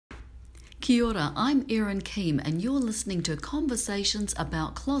Kia ora, I'm Erin Keem and you're listening to Conversations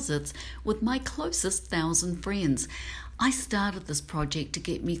About Closets with my closest 1,000 friends. I started this project to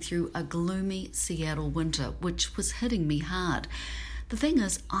get me through a gloomy Seattle winter, which was hitting me hard. The thing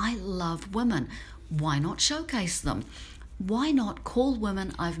is, I love women. Why not showcase them? Why not call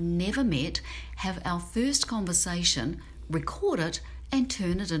women I've never met, have our first conversation, record it, and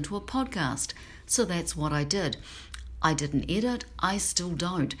turn it into a podcast? So that's what I did. I didn't edit, I still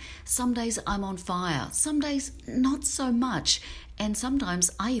don't. Some days I'm on fire, some days not so much, and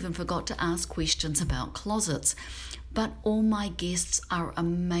sometimes I even forgot to ask questions about closets. But all my guests are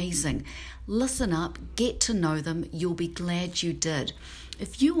amazing. Listen up, get to know them, you'll be glad you did.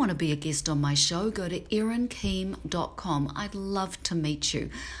 If you want to be a guest on my show, go to erinkeem.com. I'd love to meet you.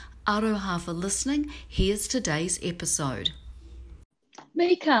 Aroha for listening. Here's today's episode.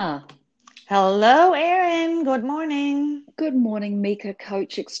 Mika. Hello, Erin. Good morning. Good morning, Mika,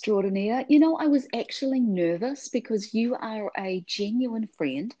 coach extraordinaire. You know, I was actually nervous because you are a genuine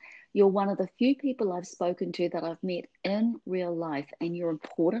friend. You're one of the few people I've spoken to that I've met in real life, and you're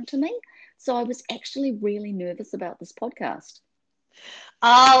important to me. So I was actually really nervous about this podcast.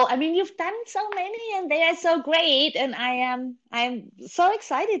 Oh, I mean, you've done so many and they are so great. And I'm so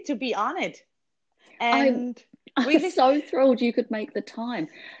excited to be on it. And I'm so thrilled you could make the time.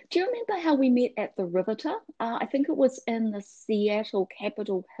 Do you remember how we met at the Riveter? I think it was in the Seattle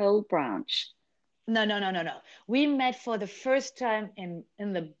Capitol Hill branch. No. We met for the first time in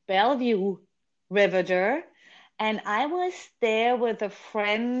the Bellevue Riveter, and I was there with a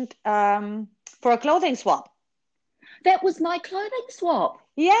friend for a clothing swap. That was my clothing swap.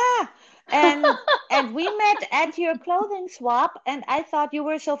 Yeah. And we met at your clothing swap, and I thought you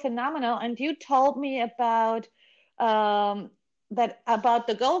were so phenomenal. And you told me about about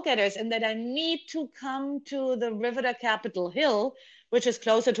the Go-Getters, and that I need to come to the Riveter Capitol Hill, which is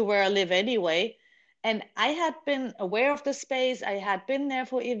closer to where I live anyway. And I had been aware of the space. I had been there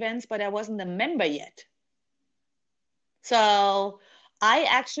for events, but I wasn't a member yet. So I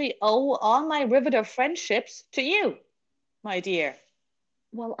actually owe all my Riveter friendships to you, my dear.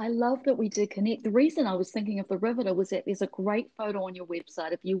 Well, I love that we did connect. The reason I was thinking of the Riveter was that there's a great photo on your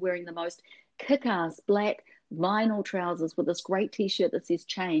website of you wearing the most kick-ass black vinyl trousers with this great t-shirt that says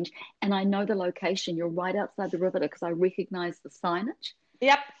change. And I know the location. You're right outside the Riveter because I recognize the signage.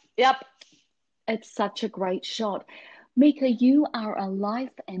 Yep. It's such a great shot. Mika, you are a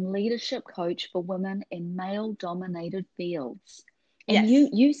life and leadership coach for women in male-dominated fields. And yes.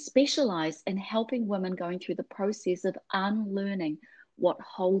 you specialize in helping women going through the process of unlearning what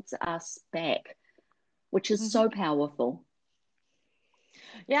holds us back, which is so powerful.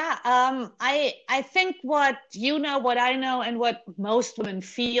 Yeah, I think what you know, what I know, and what most women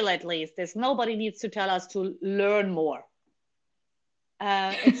feel, at least, is nobody needs to tell us to learn more.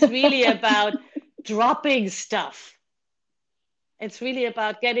 It's really about dropping stuff. It's really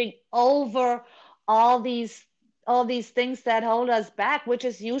about getting over all these things that hold us back, which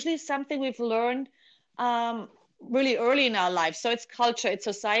is usually something we've learned really early in our life. So it's culture, it's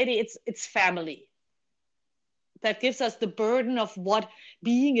society, it's family that gives us the burden of what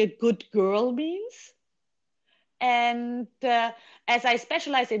being a good girl means. And as I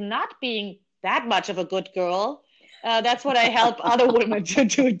specialize in not being that much of a good girl, that's what I help other women to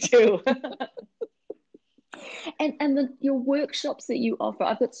do too. And your workshops that you offer,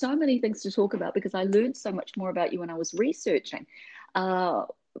 I've got so many things to talk about because I learned so much more about you when I was researching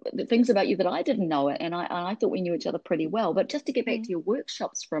the things about you that I didn't know it, and I thought we knew each other pretty well. But just to get back to your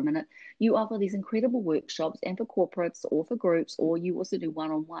workshops for a minute, you offer these incredible workshops, and for corporates or for groups, or you also do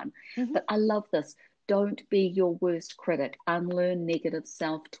one-on-one. But I love this. Don't be your worst critic. Unlearn negative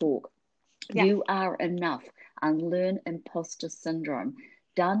self-talk. Yeah. You are enough. Unlearn imposter syndrome.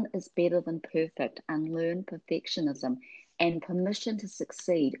 Done is better than perfect. Unlearn perfectionism. And permission to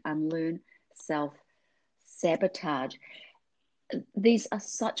succeed. Unlearn self-sabotage. These are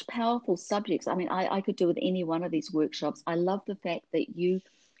such powerful subjects. I mean, I could do with any one of these workshops. I love the fact that you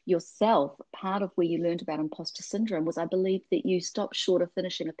yourself, part of where you learned about imposter syndrome was, I believe, that you stopped short of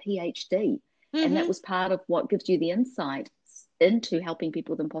finishing a PhD. And that was part of what gives you the insight into helping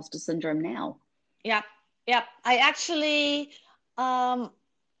people with imposter syndrome now. Yeah. I actually,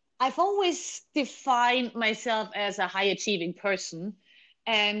 I've always defined myself as a high achieving person.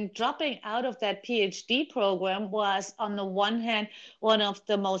 And dropping out of that PhD program was, on the one hand, one of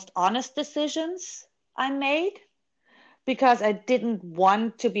the most honest decisions I made, because I didn't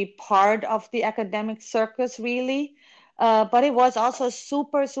want to be part of the academic circus, really. But it was also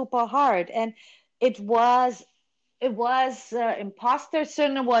super, super hard. And it was imposter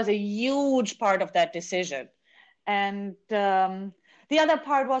syndrome was a huge part of that decision. And the other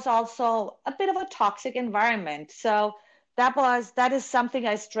part was also a bit of a toxic environment. So that is something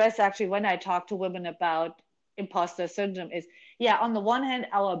I stress actually when I talk to women about imposter syndrome is, yeah, on the one hand,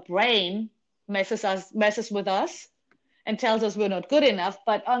 our brain messes with us and tells us we're not good enough.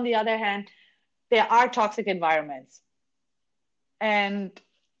 But on the other hand, there are toxic environments, and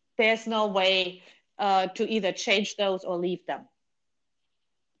there's no way to either change those or leave them.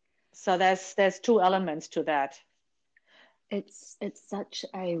 So there's two elements to that. It's such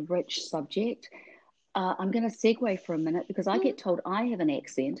a rich subject. I'm going to segue for a minute because I get told I have an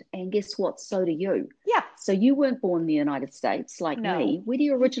accent, and guess what? So do you. Yeah. So you weren't born in the United States like No. me. Where do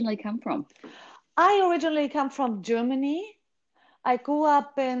you originally come from? I originally come from Germany. I grew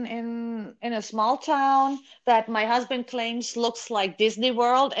up in a small town that my husband claims looks like Disney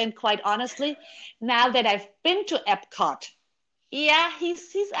World, and quite honestly, now that I've been to Epcot, yeah,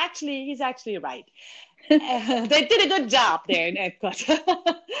 he's actually right. They did a good job there in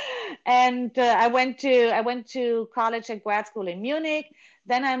Epcot. And I went to college and grad school in Munich.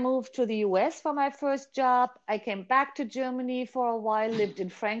 Then I moved to the US for my first job. I came back to Germany for a while, lived in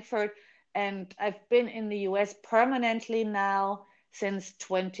Frankfurt, and I've been in the US permanently now since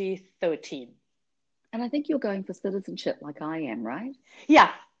 2013. And I think you're going for citizenship like I am, right?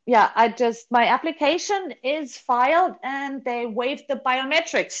 Yeah, yeah. My application is filed and they waived the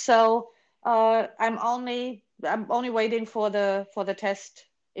biometrics. So I'm only waiting for the test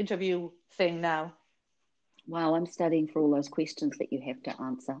interview thing now. Wow, I'm studying for all those questions that you have to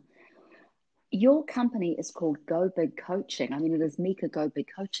answer. Your company is called Go Big Coaching. I mean, it is Mika Go Big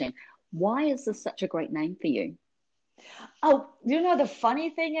Coaching. Why is this such a great name for you? Oh, the funny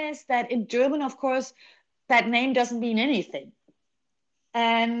thing is that in German, of course, that name doesn't mean anything.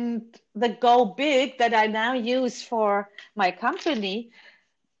 And the Go Big that I now use for my company,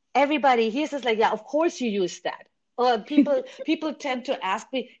 everybody here says like, yeah, of course you use that. Or people tend to ask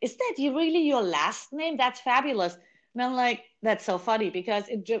me, is that really your last name? That's fabulous. And I'm like, that's so funny because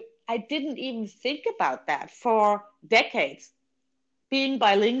I didn't even think about that for decades. Being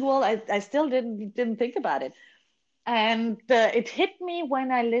bilingual, I still didn't think about it. And it hit me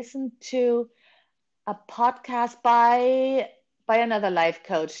when I listened to a podcast by another life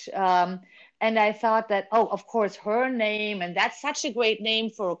coach. And I thought that, oh, of course, her name, and that's such a great name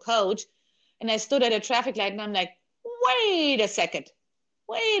for a coach. And I stood at a traffic light and I'm like, wait a second,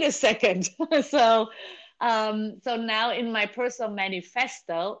 wait a second. So now in my personal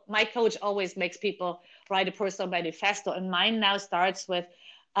manifesto, my coach always makes people write a personal manifesto, and mine now starts with,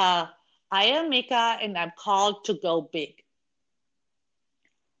 I am Mika and I'm called to go big.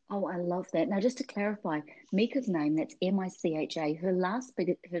 Oh, I love that. Now, just to clarify, Mika's name, that's Micha. Her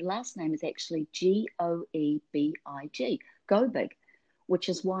last name is actually Goebig, Go Big, which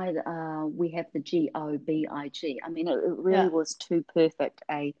is why we have the Gobig. I mean, it really was too perfect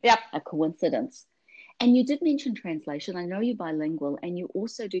a coincidence. And you did mention translation. I know you're bilingual, and you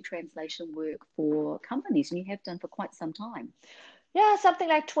also do translation work for companies, and you have done for quite some time. Yeah, something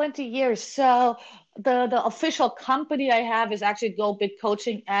like 20 years. So the official company I have is actually Go Big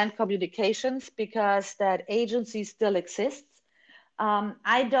Coaching and Communications because that agency still exists.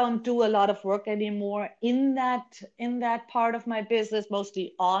 I don't do a lot of work anymore in that part of my business,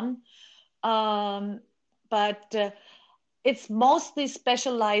 mostly on. But it's mostly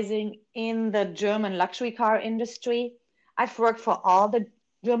specializing in the German luxury car industry. I've worked for all the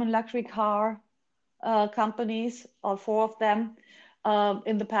German luxury car companies, all four of them,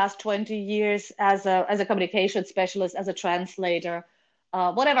 in the past 20 years as a communication specialist, as a translator,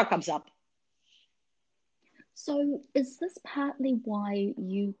 whatever comes up. So is this partly why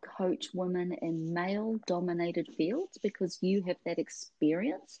you coach women in male-dominated fields because you have that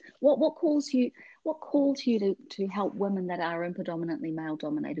experience? What calls you to help women that are in predominantly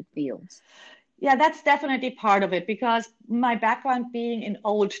male-dominated fields? Yeah, that's definitely part of it because my background being in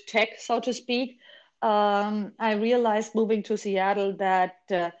old tech, so to speak, I realized moving to Seattle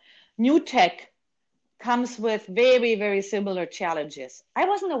that new tech comes with very, very similar challenges. I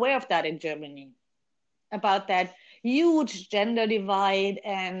wasn't aware of that in Germany, about that huge gender divide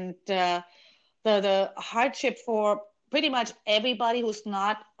and the hardship for pretty much everybody who's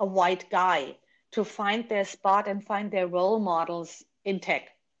not a white guy to find their spot and find their role models in tech.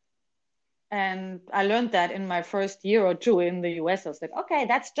 And I learned that in my first year or two in the US. I was like, okay,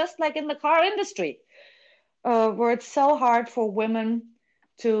 that's just like in the car industry, where it's so hard for women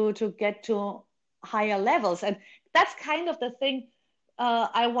to get to higher levels. And that's kind of the thing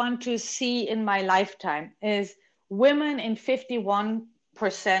I want to see in my lifetime is women in 51%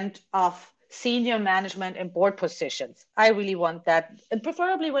 of senior management and board positions. I really want that, and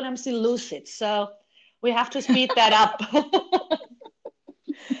preferably when I'm still lucid. So we have to speed that up.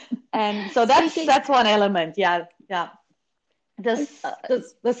 And so Speaking, that's one element. Yeah, yeah. The uh,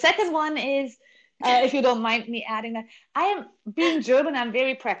 the second one is, if you don't mind me adding that, I am being German. I'm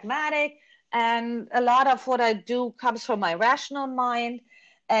very pragmatic, and a lot of what I do comes from my rational mind,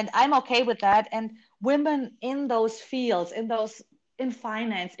 and I'm okay with that. And women in those fields, in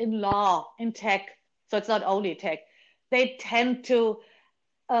finance, in law, in tech, so it's not only tech, they tend to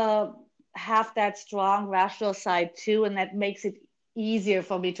uh, have that strong rational side too, and that makes it easier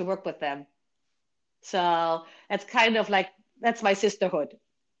for me to work with them. So that's kind of like that's my sisterhood.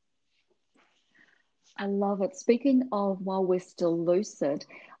 I love it. Speaking of while we're still lucid,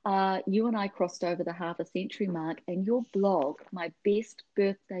 you and I crossed over the half a century mark, and your blog, My Best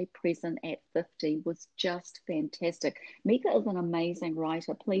Birthday Present at 50, was just fantastic. Mika is an amazing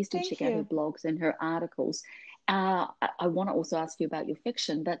writer. Please do Thank check out her you. blogs and her articles. I want to also ask you about your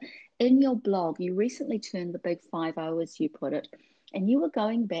fiction, but in your blog, you recently turned the big 50, as you put it, and you were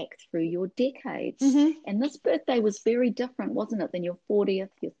going back through your decades. Hmm. And this birthday was very different, wasn't it, than your 40th,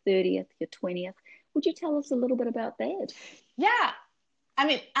 your 30th, your 20th? Would you tell us a little bit about that? Yeah, I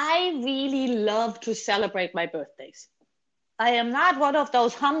mean, I really love to celebrate my birthdays. I am not one of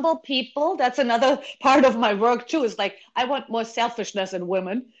those humble people. That's another part of my work too. Is like I want more selfishness in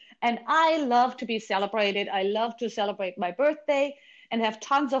women, and I love to be celebrated. I love to celebrate my birthday and have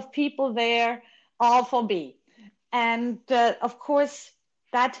tons of people there, all for me. And of course,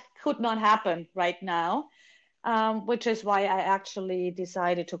 that could not happen right now, which is why I actually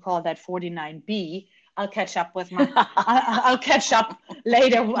decided to call that 49B. I'll catch up with my, I'll catch up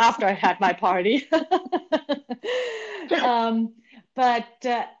later after I had my party. um, but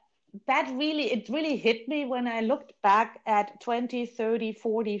that really, it really hit me when I looked back at 20, 30,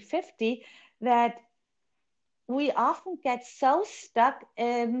 40, 50, that we often get so stuck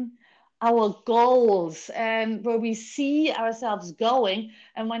in our goals and where we see ourselves going.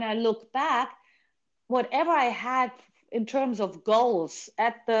 And when I look back, whatever I had in terms of goals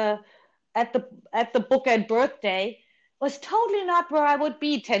at the bookend birthday was totally not where I would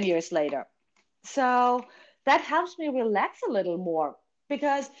be 10 years later. So that helps me relax a little more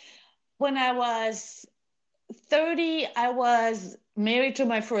because when I was 30, I was married to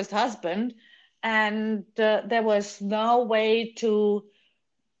my first husband, and there was no way to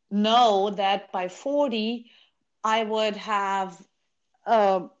know that by 40 I would have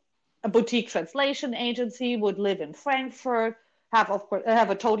uh, a boutique translation agency, would live in Frankfurt, have of course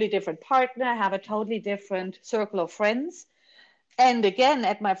have a totally different partner, have a totally different circle of friends. And again,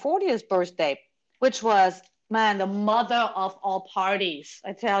 at my 40th birthday, which was, man, the mother of all parties,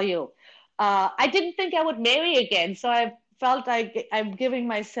 I tell you, I didn't think I would marry again. So I felt like I'm giving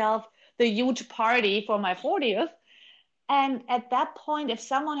myself the huge party for my 40th. And at that point, if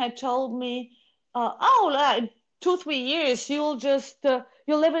someone had told me, in 2, 3 years, you'll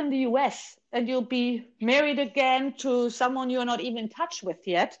live in the US and you'll be married again to someone you're not even in touch with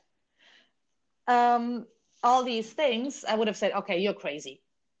yet, um, all these things, I would have said, okay, you're crazy.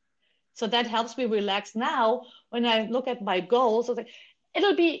 So that helps me relax now when I look at my goals. I was like,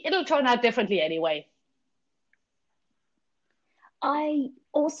 it'll turn out differently anyway. I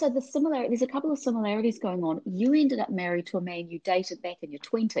also, there's a couple of similarities going on. You ended up married to a man you dated back in your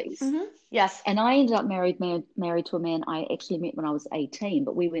 20s. Hmm. Yes. And I ended up married to a man I actually met when I was 18,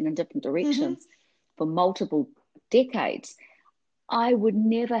 but we went in different Hmm. directions for multiple decades. I would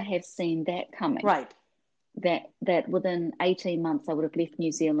never have seen that coming. Right. That within 18 months I would have left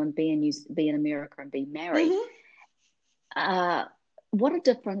New Zealand, be in America and be married. Hmm. Uh, what a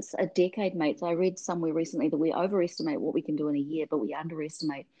difference a decade makes. I read somewhere recently that we overestimate what we can do in a year, but we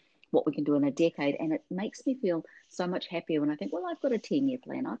underestimate what we can do in a decade. And it makes me feel so much happier when I think, well, I've got a 10-year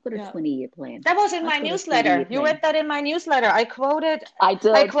plan, I've got a Yeah. 20-year plan, That was in I've my got a 30 newsletter. year You read plan. that in my newsletter. I I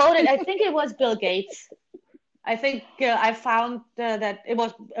did. quoted, I think it was Bill Gates. I think I found that it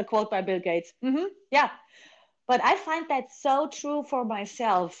was a quote by Bill Gates. Yeah. But I find that so true for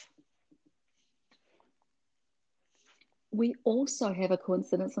myself. We also have a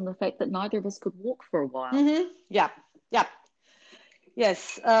coincidence in the fact that neither of us could walk for a while. Yeah. Yeah.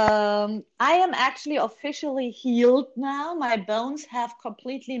 Yes. I am actually officially healed now. My bones have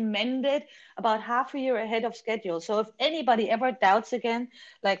completely mended about half a year ahead of schedule. So if anybody ever doubts again,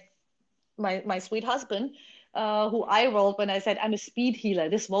 like my sweet husband, who I rolled when I said I'm a speed healer,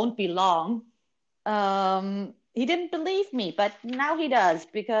 this won't be long. He didn't believe me, but now he does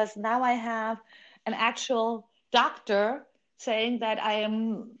because now I have an actual doctor saying that I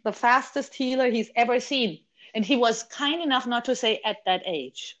am the fastest healer he's ever seen. And he was kind enough not to say at that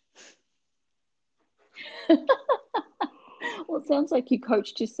age. Well, it sounds like you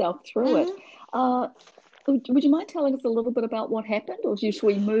coached yourself through it. Hmm. Uh, Would you mind telling us a little bit about what happened, or should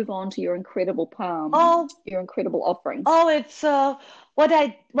we move on to your incredible palm, Oh, your incredible offerings? oh, it's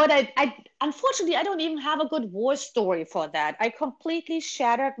I unfortunately I don't even have a good war story for that. I completely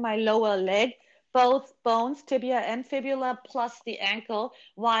shattered my lower leg, both bones, tibia and fibula, plus the ankle,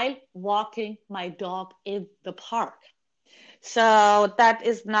 while walking my dog in the park. So that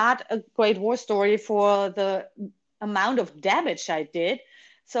is not a great war story for the amount of damage I did.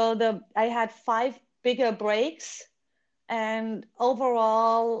 So the I had five bigger breaks, and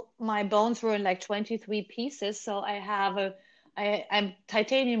overall my bones were in like 23 pieces. So I'm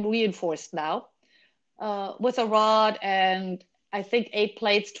titanium reinforced now, with a rod and I think 8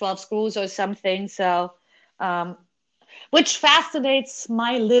 plates, 12 screws or something. So um, which fascinates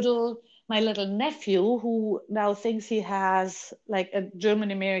my little nephew, who now thinks he has like a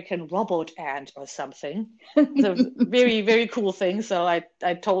German American robot ant or something. It's a very, very cool thing. So I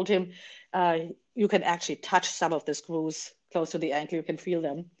told him, uh, you can actually touch some of the screws close to the ankle, you can feel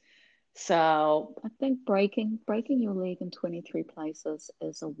them. So I think breaking your leg in 23 places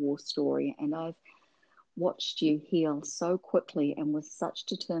is a war story, and I've watched you heal so quickly and with such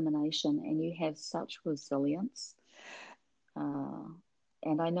determination, and you have such resilience. Uh,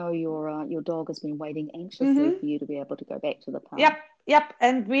 and I know your dog has been waiting anxiously mhm. for you to be able to go back to the Yep, park. yep.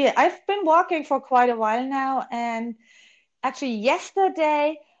 And I've been walking for quite a while now, and actually,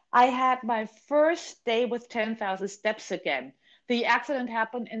 yesterday I had my first day with 10,000 steps again. The accident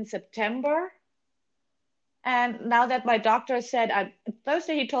happened in September. And now that my doctor said,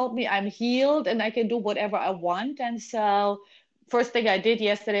 Thursday, he told me I'm healed and I can do whatever I want. And so, first thing I did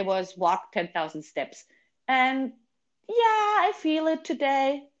yesterday was walk 10,000 steps. And yeah, I feel it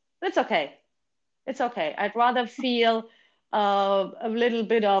today. It's okay. It's okay. I'd rather feel a little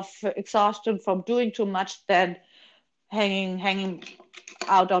bit of exhaustion from doing too much than hanging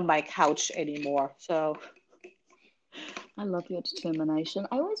out on my couch anymore. So, I love your determination.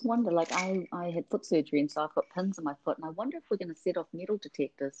 I always wonder, like I had foot surgery and so I've got pins in my foot, and I wonder if we're going to set off metal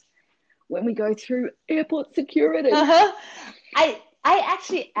detectors when we go through airport security. uh-huh. I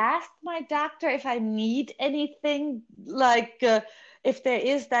actually asked my doctor if I need anything, like if there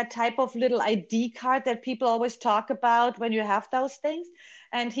is that type of little ID card that people always talk about when you have those things.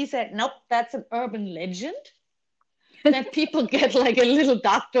 And he said, nope, that's an urban legend that people get like a little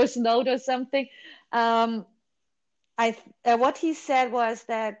doctor's note or something. Um, what he said was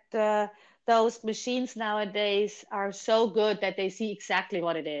that those machines nowadays are so good that they see exactly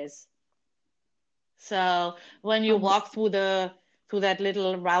what it is. So when you Um, walk through that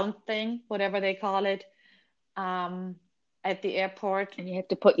little round thing, whatever they call it, um, at the airport, and you have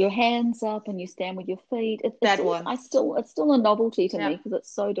to put your hands up and you stand with your feet. It's that always one. it's still a novelty to me Yep, because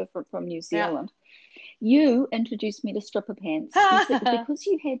it's so different from New yep. Zealand. You introduced me to stripper pants. You said because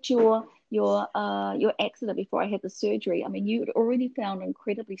you had your accident before I had the surgery. I mean, you'd already found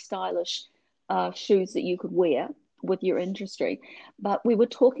incredibly stylish shoes that you could wear with your industry, but we were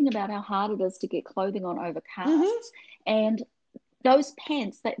talking about how hard it is to get clothing on over hmm casts, and those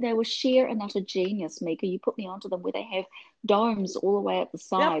pants that they were sheer and utter genius, Mika. You put me onto them where they have domes all the way at the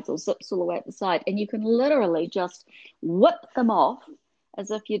Yep. sides or zips all the way at the side, and you can literally just whip them off as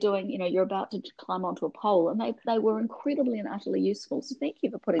if you're doing, you're about to climb onto a pole. And they were incredibly and utterly useful. So thank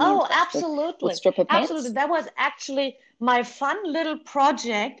you for putting me in Oh, touch with absolutely. stripper Absolutely. pants. That was actually my fun little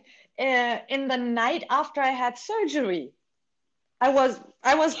project in the night after I had surgery. I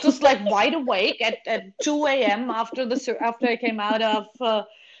was just like wide awake at 2 a.m. after I came out of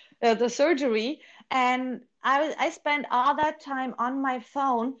the surgery, and I spent all that time on my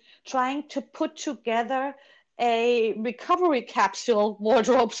phone trying to put together a recovery capsule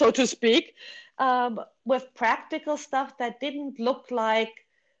wardrobe, so to speak, with practical stuff that didn't look like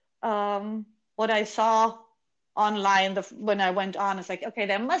what I saw online when I went on. It's like, okay,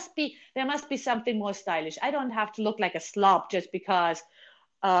 there must be something more stylish. I don't have to look like a slob just because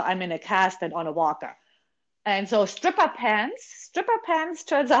I'm in a cast and on a walker. And so stripper pants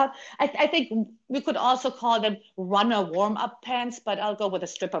turns out, I think we could also call them runner warm-up pants, but I'll go with the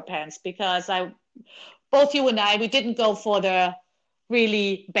stripper pants because both you and I, we didn't go for the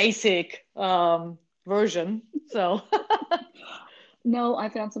really basic version. So, No, I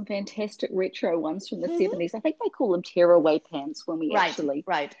found some fantastic retro ones from the mhm. 70s. I think they call them tearaway pants Right,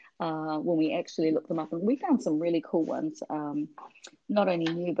 right. when we actually looked them up, and we found some really cool ones. Not only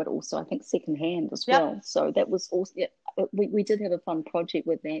new, but also I think secondhand as Yep. well. So that was also, yeah, we did have a fun project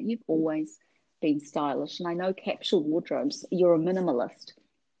with that. You've always been stylish, and I know capsule wardrobes, you're a minimalist,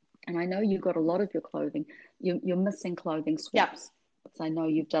 and I know you got a lot of your clothing, you're missing clothing Yep. swaps. because I know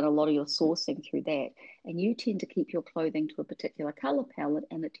you've done a lot of your sourcing through that, and you tend to keep your clothing to a particular color palette,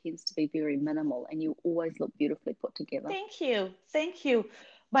 and it tends to be very minimal, and you always look beautifully put together. Thank you. Thank you.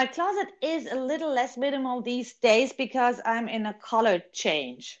 My closet is a little less minimal these days because I'm in a color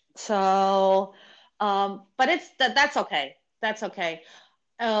change. So, but that's okay. That's okay.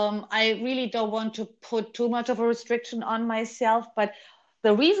 I really don't want to put too much of a restriction on myself, but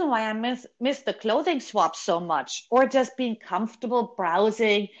the reason why I miss the clothing swap so much, or just being comfortable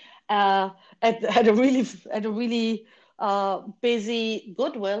browsing at a really busy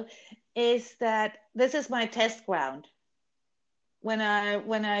Goodwill, is that this is my test ground. When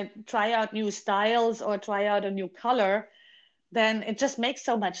I try out new styles or try out a new color, then it just makes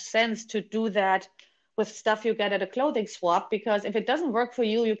so much sense to do that with stuff you get at a clothing swap, because if it doesn't work for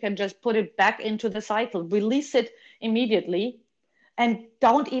you, you can just put it back into the cycle, release it immediately, and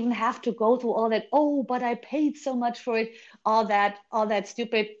don't even have to go through all that, oh, but I paid so much for it, all that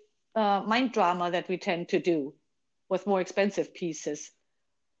stupid mind drama that we tend to do with more expensive pieces.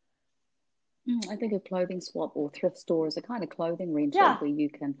 I think a clothing swap or thrift store is a kind of clothing rental Yeah, where you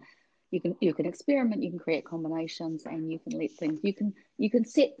can experiment, you can create combinations, and you can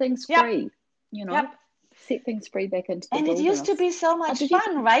set things yep, free, you know, yep. set things free back into the And it used to wilderness. be so much Did you?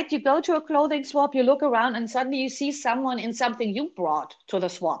 fun, right? You go to a clothing swap, you look around, and suddenly you see someone in something you brought to the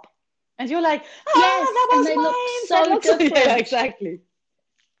swap. And you're like, Yes, that and was they look mine. That so looks, yeah, different. exactly.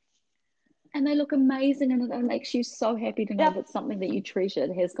 And they look amazing, and it makes you so happy to know Yep, that something that you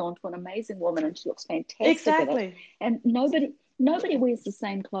treasured has gone to an amazing woman, and she looks fantastic in it. exactly. And nobody wears the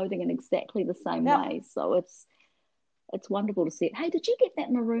same clothing in exactly the same Yep, way, so it's wonderful to see it. Hey, did you get that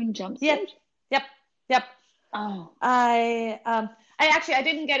maroon yep, jumpsuit? yep, yep. Oh, I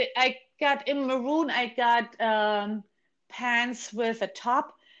didn't get it. I got in maroon. I got pants with a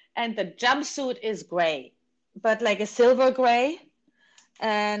top, and the jumpsuit is gray, but like a silver gray.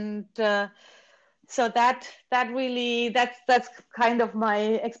 And so that really that's kind of my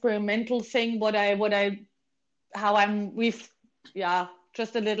experimental thing. What I how I'm we've yeah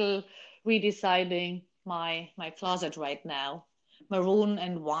just a little redeciding my closet right now. Maroon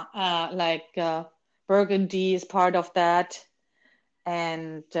and burgundy is part of that,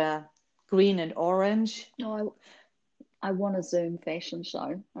 and green and orange. no, I want a Zoom fashion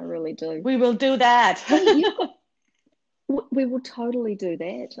show. I really do. We will do that. Hey, you've got. We will totally do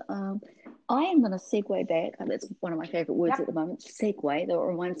that. I am going to segue back. That's one of my favorite words Yep, at the moment. Segue. That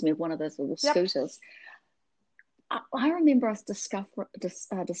reminds me of one of those little yep. scooters. I remember us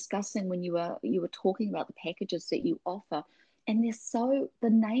discussing when you were talking about the packages that you offer, and the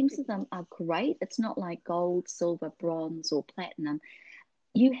names of them are great. It's not like gold, silver, bronze, or platinum.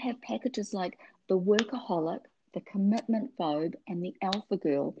 You have packages like the workaholic, the commitment phobe, and the alpha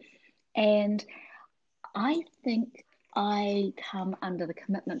girl. And I think I come under the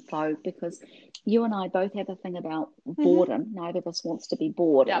commitment phobe because you and I both have a thing about Hmm. boredom. Neither of us wants to be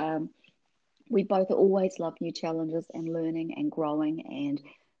bored. Yep. We both always love new challenges and learning and growing, and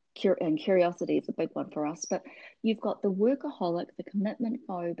curiosity is a big one for us. But you've got the workaholic, the commitment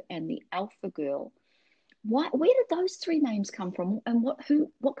phobe, and the alpha girl. Where did those three names come from? And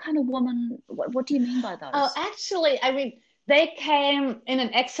what kind of woman? What do you mean by Oh, those? actually, I mean, they came in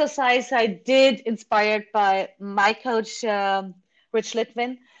an exercise I did inspired by my coach, Rich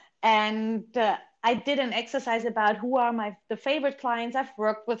Litvin. And I did an exercise about who are the favorite clients I've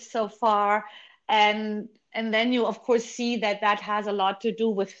worked with so far. And then you, of course, see that that has a lot to do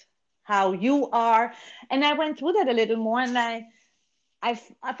with how you are. And I went through that a little more. And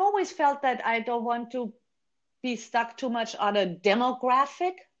I've always felt that I don't want to be stuck too much on a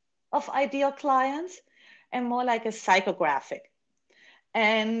demographic of ideal clients and more like a psychographic.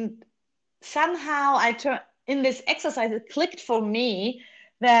 And somehow in this exercise, it clicked for me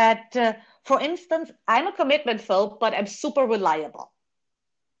that, for instance, I'm a commitment phobe, but I'm super reliable.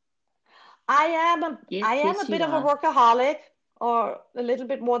 I am a, I Yes, am a yes, bit you of a are. workaholic, or a little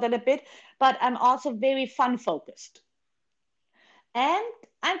bit more than a bit, but I'm also very fun focused. And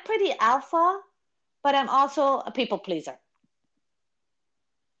I'm pretty alpha, but I'm also a people pleaser.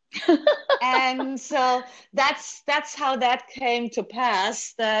 And so that's how that came to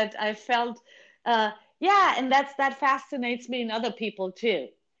pass, that I felt, yeah, and that fascinates me in other people too,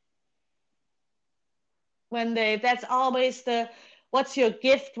 when they that's always the, what's your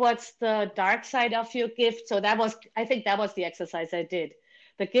gift, what's the dark side of your gift. So that was, I think that was the exercise I did,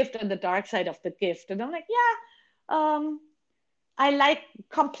 the gift and the dark side of the gift. And I'm like, yeah, I like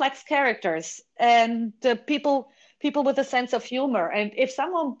complex characters and people with a sense of humor. And if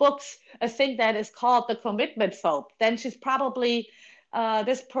someone books a thing that is called the commitment phobe, then she's probably,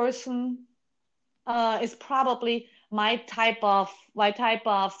 this person is probably my type of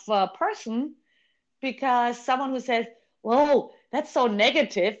person, because someone who says, "Whoa, that's so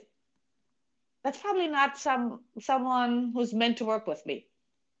negative," that's probably not someone who's meant to work with me.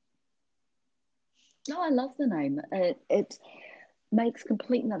 No, I love the name. It makes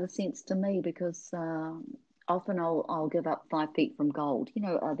complete and utter sense to me because often I'll give up 5 feet from gold.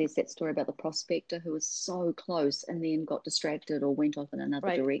 There's that story about the prospector who was so close and then got distracted or went off in another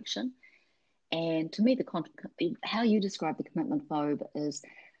Right. direction. And to me, how you describe the commitment phobe is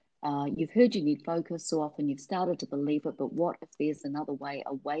you've heard you need focus so often, you've started to believe it, but what if there's another way,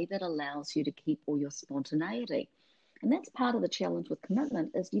 a way that allows you to keep all your spontaneity? And that's part of the challenge with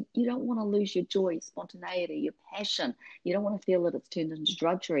commitment is you don't want to lose your joy, spontaneity, your passion. You don't want to feel that it's turned into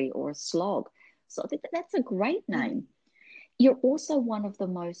drudgery or a slog. So I think that's a great Mm. name. You're also one of the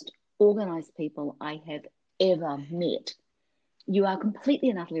most organized people I have ever met. You are completely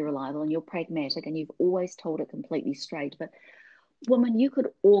and utterly reliable and you're pragmatic and you've always told it completely straight. But woman, you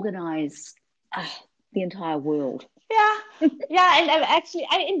could organize uh, the entire world. Yeah, yeah, and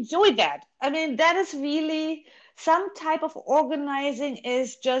I enjoy that. I mean, that is really some type of organizing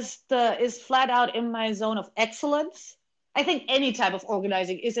is flat out in my zone of excellence. I think any type of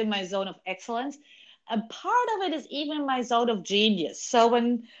organizing is in my zone of excellence. And part of it is even my zone of genius. So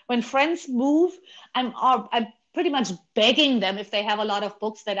when friends move, I'm pretty much begging them if they have a lot of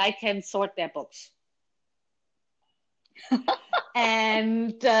books that I can sort their books.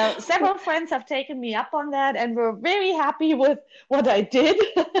 And several friends have taken me up on that and were very happy with what I did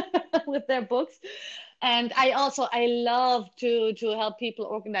with their books. And I love to help people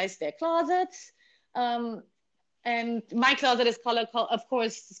organize their closets. Um, and my closet is of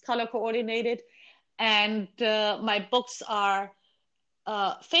course, is color coordinated. And my books are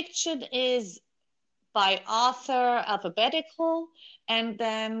fiction is by author alphabetical, and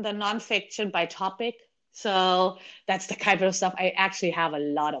then the nonfiction by topic. So that's the kind of stuff I actually have a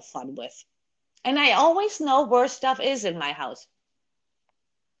lot of fun with. And I always know where stuff is in my house.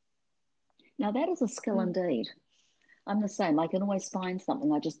 Now, that is a skill Mm. indeed. I'm the same. I can always find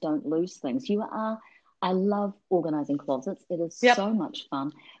something. I just don't lose things. I love organizing closets. It is Yep. so much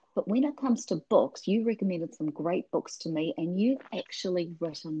fun. But when it comes to books, you recommended some great books to me, and you've actually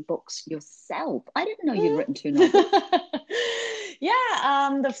written books yourself. I didn't know you'd written 2 novels.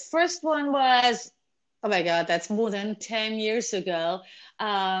 Yeah, the first one was, oh my God, that's more than 10 years ago.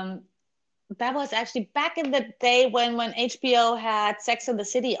 Um, that was actually back in the day when HBO had Sex and the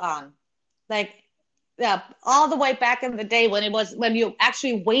City on. Like, yeah, all the way back in the day when you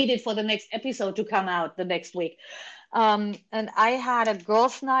actually waited for the next episode to come out the next week. And I had a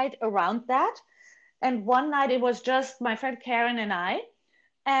girls' night around that. And one night it was just my friend Karen and I.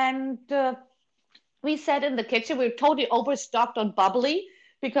 And we sat in the kitchen. We were totally overstocked on bubbly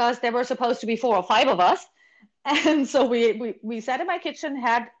because there were supposed to be 4 or 5 of us. And so we sat in my kitchen,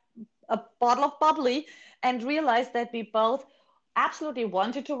 had a bottle of bubbly, and realized that we both absolutely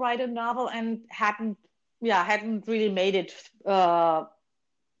wanted to write a novel and hadn't really made it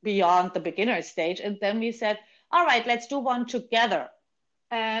beyond the beginner stage. And then we said, all right, let's do one together.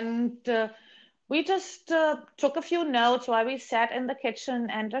 And we just took a few notes while we sat in the kitchen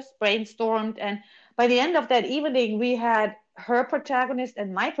and just brainstormed. And by the end of that evening, we had her protagonist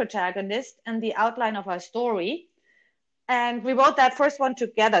and my protagonist and the outline of our story. And we wrote that first one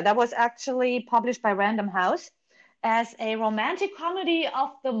together. That was actually published by Random House as a romantic comedy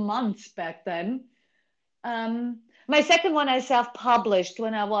of the month back then. My second one I self-published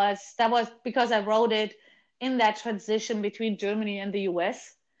that was because I wrote it in that transition between Germany and the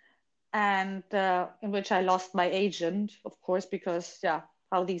US, and in which I lost my agent, of course, because yeah,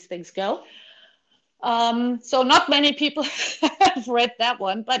 how these things go. So not many people have read that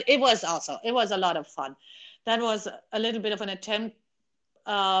one, but it was a lot of fun. That was a little bit of an attempt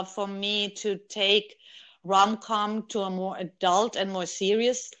for me to take rom-com to a more adult and more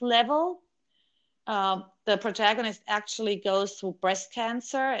serious level. The protagonist actually goes through breast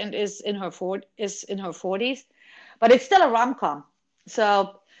cancer and is in her 40s, but it's still a rom-com.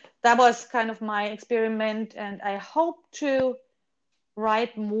 So that was kind of my experiment, and I hope to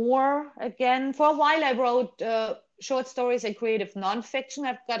write more again. For a while, I wrote short stories and creative nonfiction.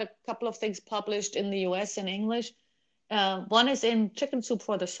 I've got a couple of things published in the US in English. One is in Chicken Soup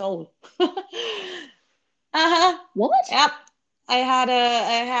for the Soul. Uh-huh. What? Yep. I had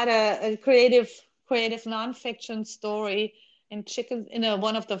a creative nonfiction story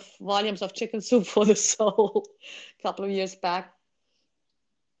one of the volumes of Chicken Soup for the Soul a couple of years back.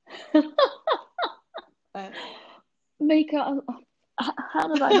 Uh, Mika, how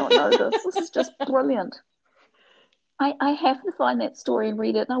did I not know this? This is just brilliant. I have to find that story and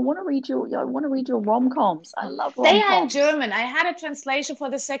read it. And I want to read your rom-coms. I love They are in rom-coms. German. I had a translation for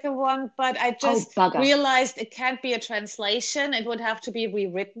the second one, but I Oh, just bugger. realized it can't be a translation. It would have to be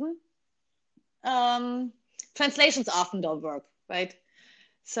rewritten. Um, Translations often don't work, right?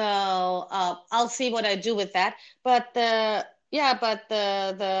 So I'll see what I do with that. But the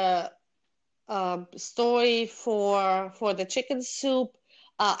story for the chicken soup,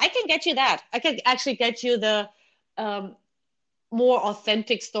 I can get you that. I can actually get you the um, more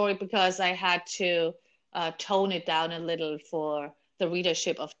authentic story because I had to tone it down a little for the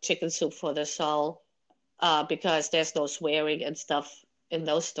readership of Chicken Soup for the Soul, because there's no swearing and stuff in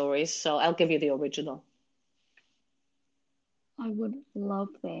those stories. So I'll give you the original. I would love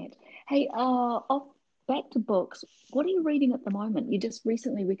that. Hey, off back to books. What are you reading at the moment? You just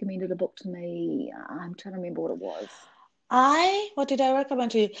recently recommended a book to me. I'm trying to remember what it was. What did I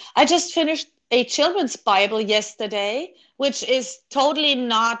recommend to you? I just finished a children's Bible yesterday, which is totally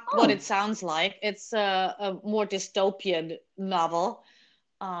not what it Oh, sounds like. It's a more dystopian novel.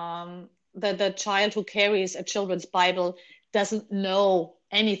 The child who carries a children's Bible doesn't know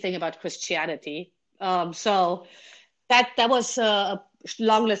anything about Christianity. So that was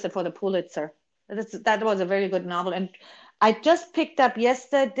longlisted for the Pulitzer. That was a very good novel, and I just picked up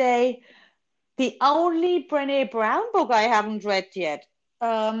yesterday the only Brené Brown book I haven't read yet.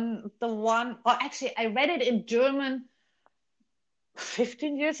 The one, or actually, I read it in German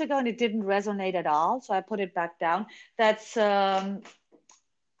 15 years ago, and it didn't resonate at all, so I put it back down. That's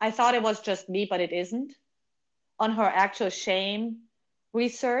I thought it was just me, but it isn't. On her actual shame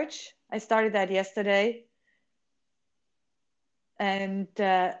research, I started that yesterday, and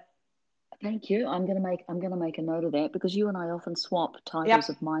thank you. I'm gonna make a note of that because you and I often swap yep, titles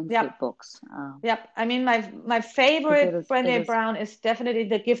of yep. mindset books. Yep. I mean, my Because favorite it Brené is Brown is definitely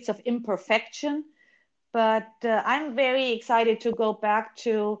The Gifts of Imperfection, but I'm very excited to go back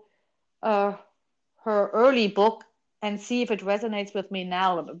to uh, her early book and see if it resonates with me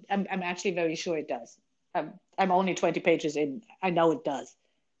now. I'm actually very sure it does. I'm only 20 pages in. I know it does.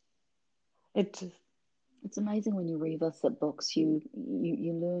 It, it's amazing when you revisit books. You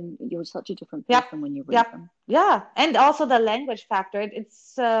learn. You're such a different yep, person when you read yep, them. yeah, and also the language factor.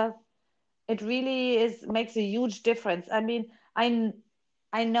 It really is makes a huge difference. I mean, I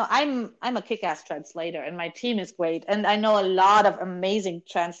know I'm a kick-ass translator and my team is great and I know a lot of amazing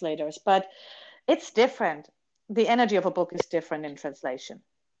translators, but it's different. The energy of a book is different in translation.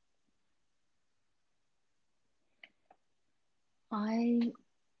 I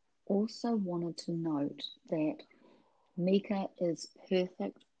also wanted to note that Mika is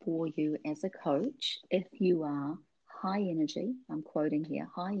perfect for you as a coach if you are high energy. I'm quoting here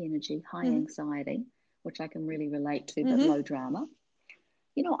high energy, high Mm-hmm. anxiety, which I can really relate to, but Mm-hmm. low drama.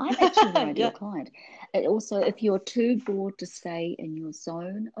 I'm actually your ideal Yeah. client. And also, if you're too bored to stay in your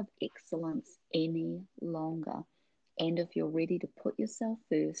zone of excellence any longer, and if you're ready to put yourself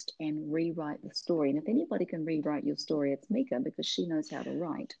first and rewrite the story, and if anybody can rewrite your story, it's Mika because she knows how to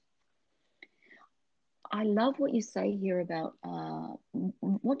write. I love what you say here about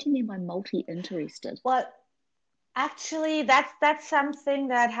what do you mean by multi-interested? Well, actually, that's something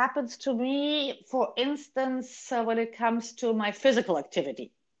that happens to me, for instance, when it comes to my physical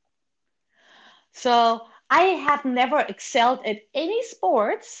activity. So I have never excelled at any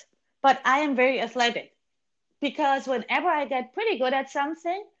sports, but I am very athletic because whenever I get pretty good at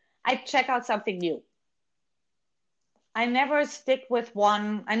something, I check out something new. I never stick with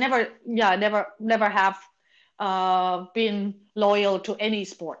one. Never have been loyal to any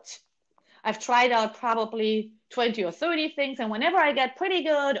sport. I've tried out probably 20 or 30 things, and whenever I get pretty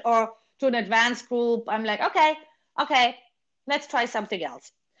good or to an advanced group, I'm like, okay, let's try something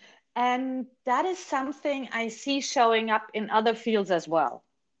else. And that is something I see showing up in other fields as well.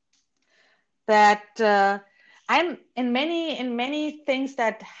 That I'm in many things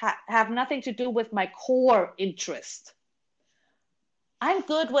that have nothing to do with my core interest. I'm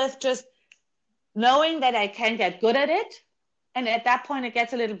good with just knowing that I can get good at it. And at that point, it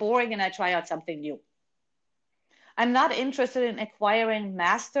gets a little boring and I try out something new. I'm not interested in acquiring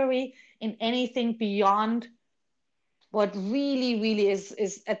mastery in anything beyond what really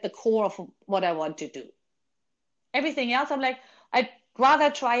is at the core of what I want to do. Everything else, I'm like, I'd rather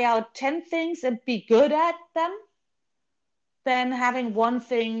try out 10 things and be good at them than having one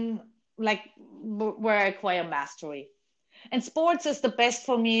thing like where I acquire mastery. And sports is the best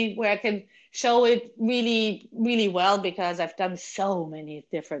for me where I can show it really well because I've done so many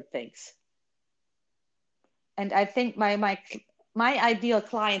different things. And I think my ideal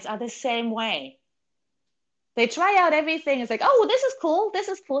clients are the same way. They try out everything. It's like, oh, this is cool. This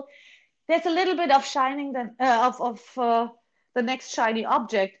is cool. there's a little bit of shining the next shiny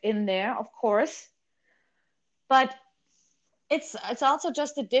object in there, of course, but it's also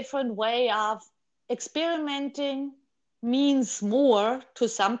just a different way of experimenting means more to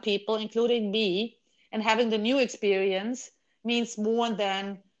some people, including me, and having the new experience means more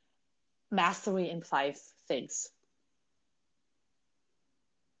than mastery in 5 things.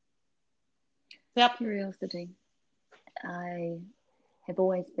 Yep. Curiosity. I have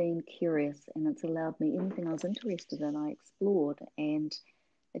always been curious, and it's allowed me anything I was interested in, I explored, and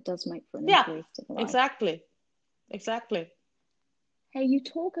it does make for an interesting life. Exactly. Hey, you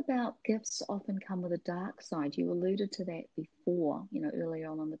talk about gifts often come with a dark side. You alluded to that before, earlier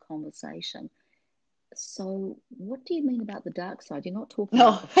on in the conversation. So what do you mean about the dark side? You're not talking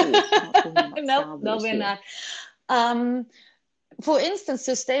about the Force, you're not talking about Star Wars. No, we're not. For instance,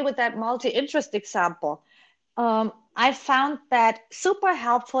 to stay with that multi-interest example, I found that super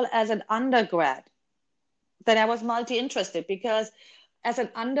helpful as an undergrad, that I was multi-interested, because as an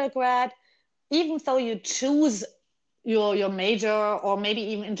undergrad, even though you choose your major, or maybe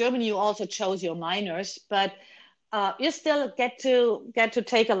even in Germany, you also chose your minors, but you still get to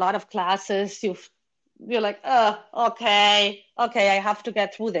take a lot of classes. You're like, okay, I have to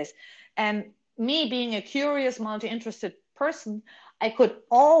get through this. And me being a curious, multi-interested person, I could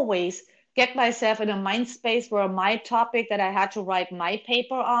always get myself in a mind space where my topic that I had to write my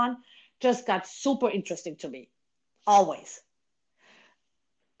paper on just got super interesting to me, always.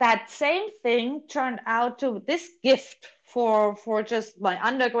 That same thing turned out to, this gift for just my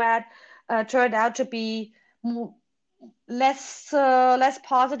undergrad turned out to be less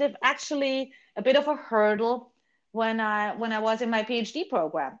positive, actually a bit of a hurdle when I was in my PhD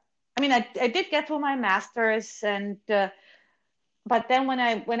program. I mean, I did get through my master's, and but then when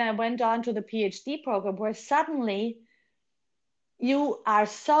I went on to the PhD program, where suddenly you are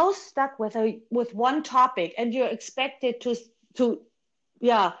so stuck with one topic, and you're expected to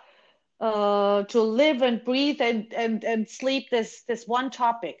live and breathe and sleep this one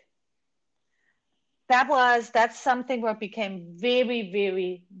topic. That's something where it became very,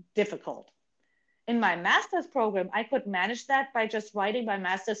 very difficult. In my master's program, I could manage that by just writing my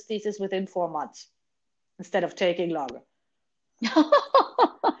master's thesis within 4 months instead of taking longer.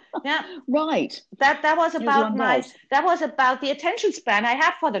 Yeah, right. That was about the attention span I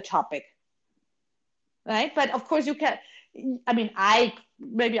had for the topic, right? But of course, you can. I mean,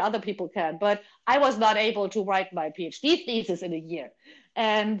 maybe other people can, but I was not able to write my PhD thesis in a year.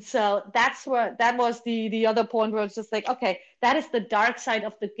 And so that was the other point where it's just like, okay, that is the dark side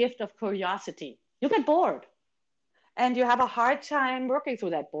of the gift of curiosity. You get bored, and you have a hard time working through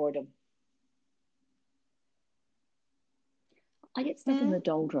that boredom. I get stuck in the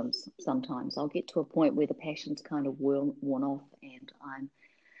doldrums sometimes. I'll get to a point where the passion's kind of worn off, and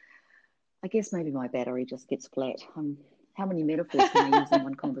I guess maybe my battery just gets flat. How many metaphors can I use in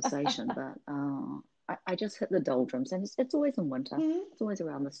one conversation? But I just hit the doldrums, and it's always in winter. It's always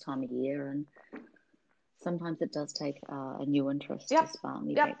around this time of year, and sometimes it does take a new interest to spark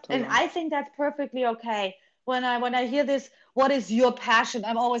me back to life. And I think that's perfectly okay. When I hear this, what is your passion?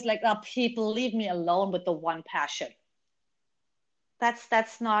 I'm always like, people, leave me alone with the one passion.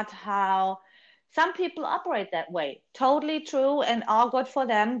 That's not how some people operate that way. Totally true, and all good for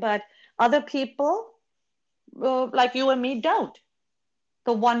them. But other people, like you and me, don't.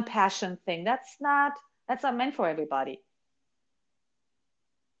 The one passion thing. That's not meant for everybody.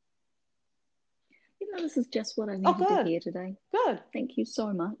 This is just what I needed to hear today. Good. Thank you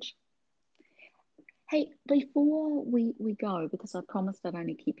so much. Hey, before we go, because I promised I'd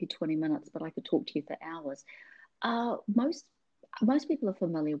only keep you 20 minutes, but I could talk to you for hours. Most people are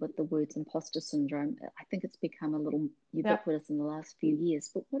familiar with the words imposter syndrome. I think it's become a little ubiquitous in the last few years,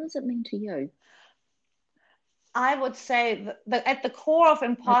 but what does it mean to you? I would say that at the core of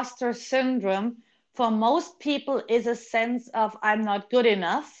imposter syndrome, for most people, is a sense of I'm not good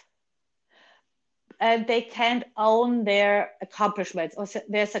enough, and they can't own their accomplishments or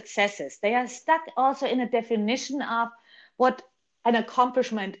their successes. They are stuck also in a definition of what an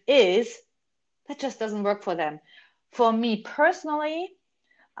accomplishment is that just doesn't work for them. For me personally,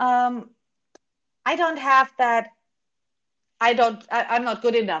 I don't have that. I'm not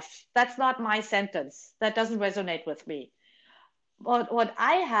good enough. That's not my sentence. That doesn't resonate with me. But what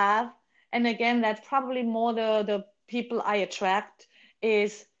I have, and again, that's probably more the people I attract,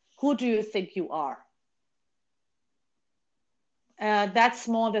 is who do you think you are? That's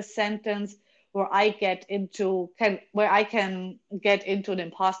more the sentence where I can get into an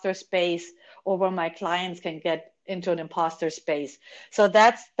imposter space, or where my clients can get into an imposter space. So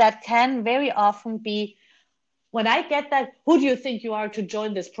that can very often be when I get that, who do you think you are to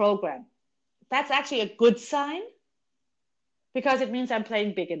join this program? that's actually a good sign because it means I'm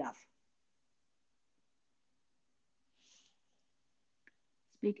playing big enough.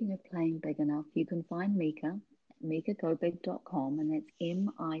 Speaking of playing big enough, you can find Micha, michagobig.com, and that's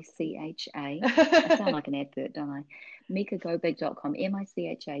M-I-C-H-A. I sound like an advert, don't I? michagobig.com,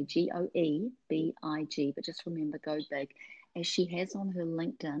 michagoebig, but just remember, go big. As she has on her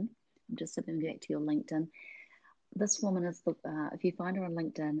LinkedIn, I'm just sitting back to your LinkedIn. This woman is if you find her on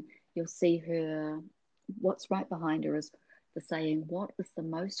LinkedIn, you'll see her, what's right behind her is the saying, what is the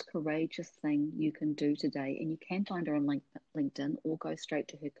most courageous thing you can do today? And you can find her on LinkedIn or go straight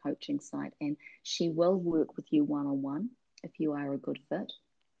to her coaching site, and she will work with you one-on-one if you are a good fit.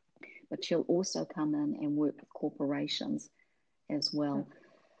 But she'll also come in and work with corporations as well.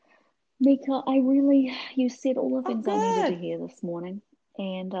 Micha, you said all the things I needed to hear this morning.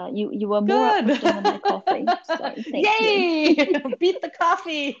 And you were more uplifting than my coffee. So thank Yay! you. Beat the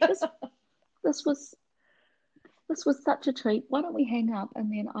coffee. This was such a treat. Why don't we hang up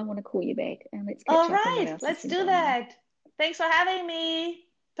and then I want to call you back and let's catch up. All right, let's do that. Thanks for having me.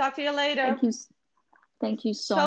 Talk to you later. Thank you so